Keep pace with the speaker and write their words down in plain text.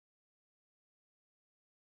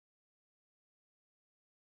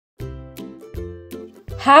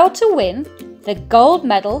How to Win the Gold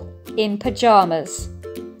Medal in Pajamas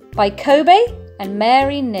by Kobe and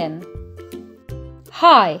Mary Nhin.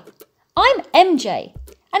 Hi, I'm MJ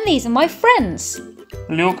and these are my friends.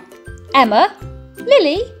 Luke, Emma,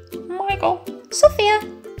 Lily, Michael, Sophia.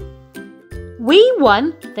 We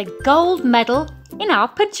won the gold medal in our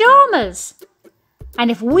pajamas.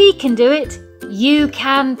 And if we can do it, you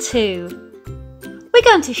can too. We're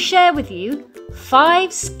going to share with you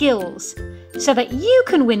 5 skills so that you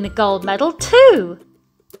can win the gold medal too.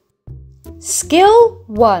 Skill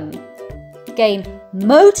 1. Gain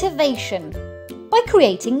motivation by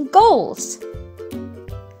creating goals.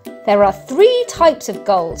 There are 3 types of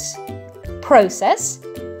goals: process,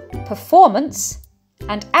 performance,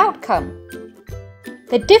 and outcome.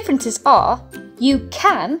 The differences are you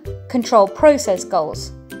can control process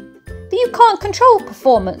goals, but you can't control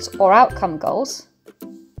performance or outcome goals.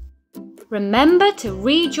 Remember to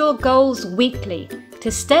read your goals weekly to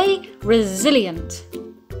stay resilient.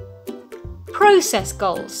 Process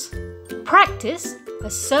goals. Practice a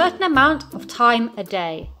certain amount of time a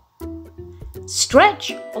day.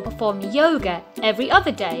 Stretch or perform yoga every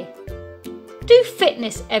other day. Do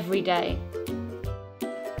fitness every day.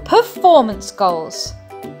 Performance goals.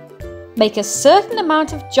 Make a certain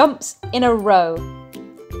amount of jumps in a row.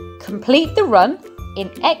 Complete the run in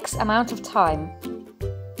X amount of time.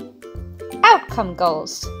 Outcome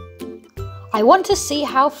goals. I want to see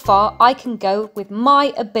how far I can go with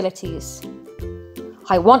my abilities.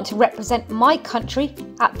 I want to represent my country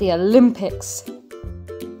at the Olympics.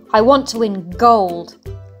 I want to win gold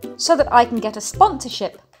so that I can get a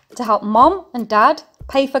sponsorship to help Mom and Dad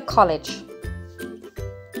pay for college.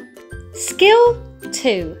 Skill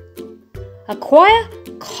 2. Acquire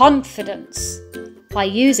confidence by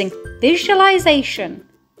using visualization.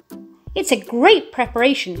 It's a great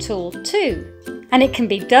preparation tool too, and it can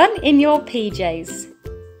be done in your PJs.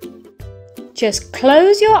 Just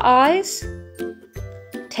close your eyes,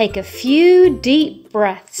 take a few deep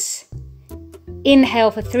breaths.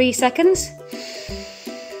 Inhale for 3 seconds,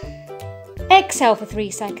 exhale for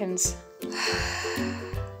 3 seconds,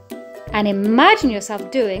 and imagine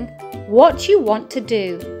yourself doing what you want to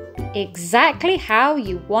do, exactly how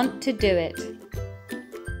you want to do it.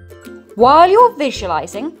 While you're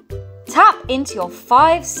visualizing, tap into your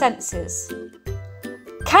 5 senses.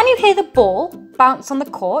 Can you hear the ball bounce on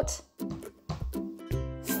the court?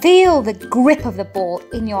 Feel the grip of the ball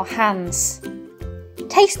in your hands.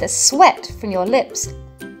 Taste the sweat from your lips.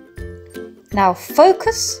 Now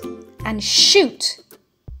focus and shoot.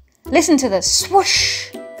 Listen to the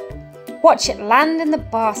swoosh. Watch it land in the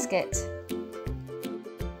basket.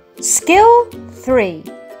 Skill 3.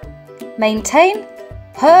 Maintain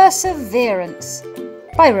perseverance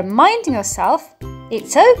by reminding yourself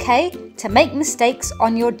it's okay to make mistakes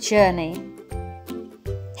on your journey.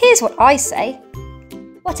 Here's what I say.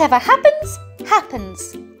 Whatever happens,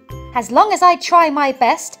 happens. As long as I try my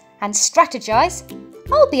best and strategize,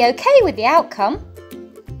 I'll be okay with the outcome.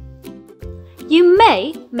 You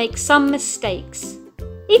may make some mistakes.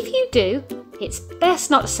 If you do, it's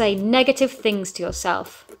best not to say negative things to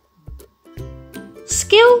yourself.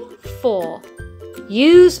 Skill 4.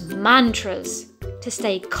 Use mantras to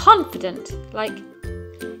stay confident, like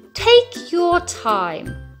take your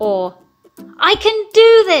time or I can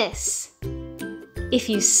do this. If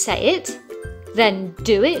you say it, then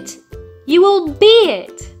do it. You will be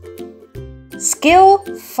it. Skill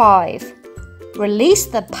 5. Release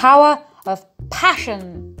the power of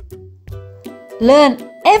passion.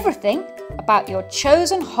 Learn everything about your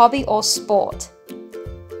chosen hobby or sport.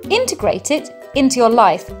 Integrate it into your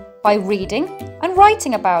life by reading and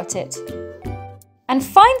writing about it. And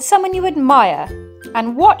find someone you admire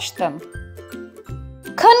and watch them.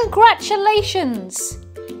 Congratulations!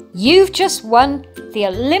 You've just won the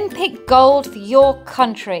Olympic gold for your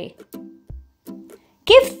country.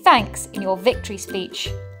 Give thanks in your victory speech.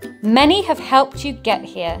 Many have helped you get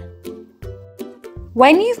here.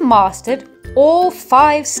 When you've mastered all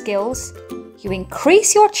 5 skills, you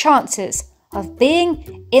increase your chances of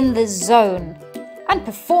being in the zone and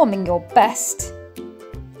performing your best.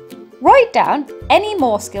 Write down any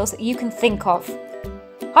more skills that you can think of.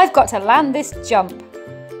 I've got to land this jump.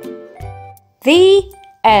 The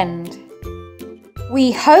end.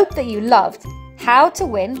 We hope that you loved How to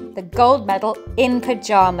Win the Gold Medal in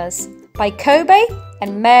Pajamas by Kobe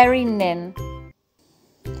and Mary Nhin.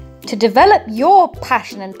 To develop your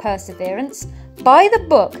passion and perseverance, buy the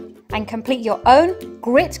book and complete your own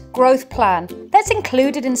grit growth plan that's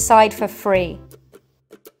included inside for free.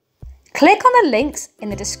 Click on the links in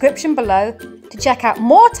the description below to check out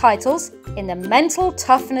more titles in the Mental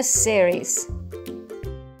Toughness series.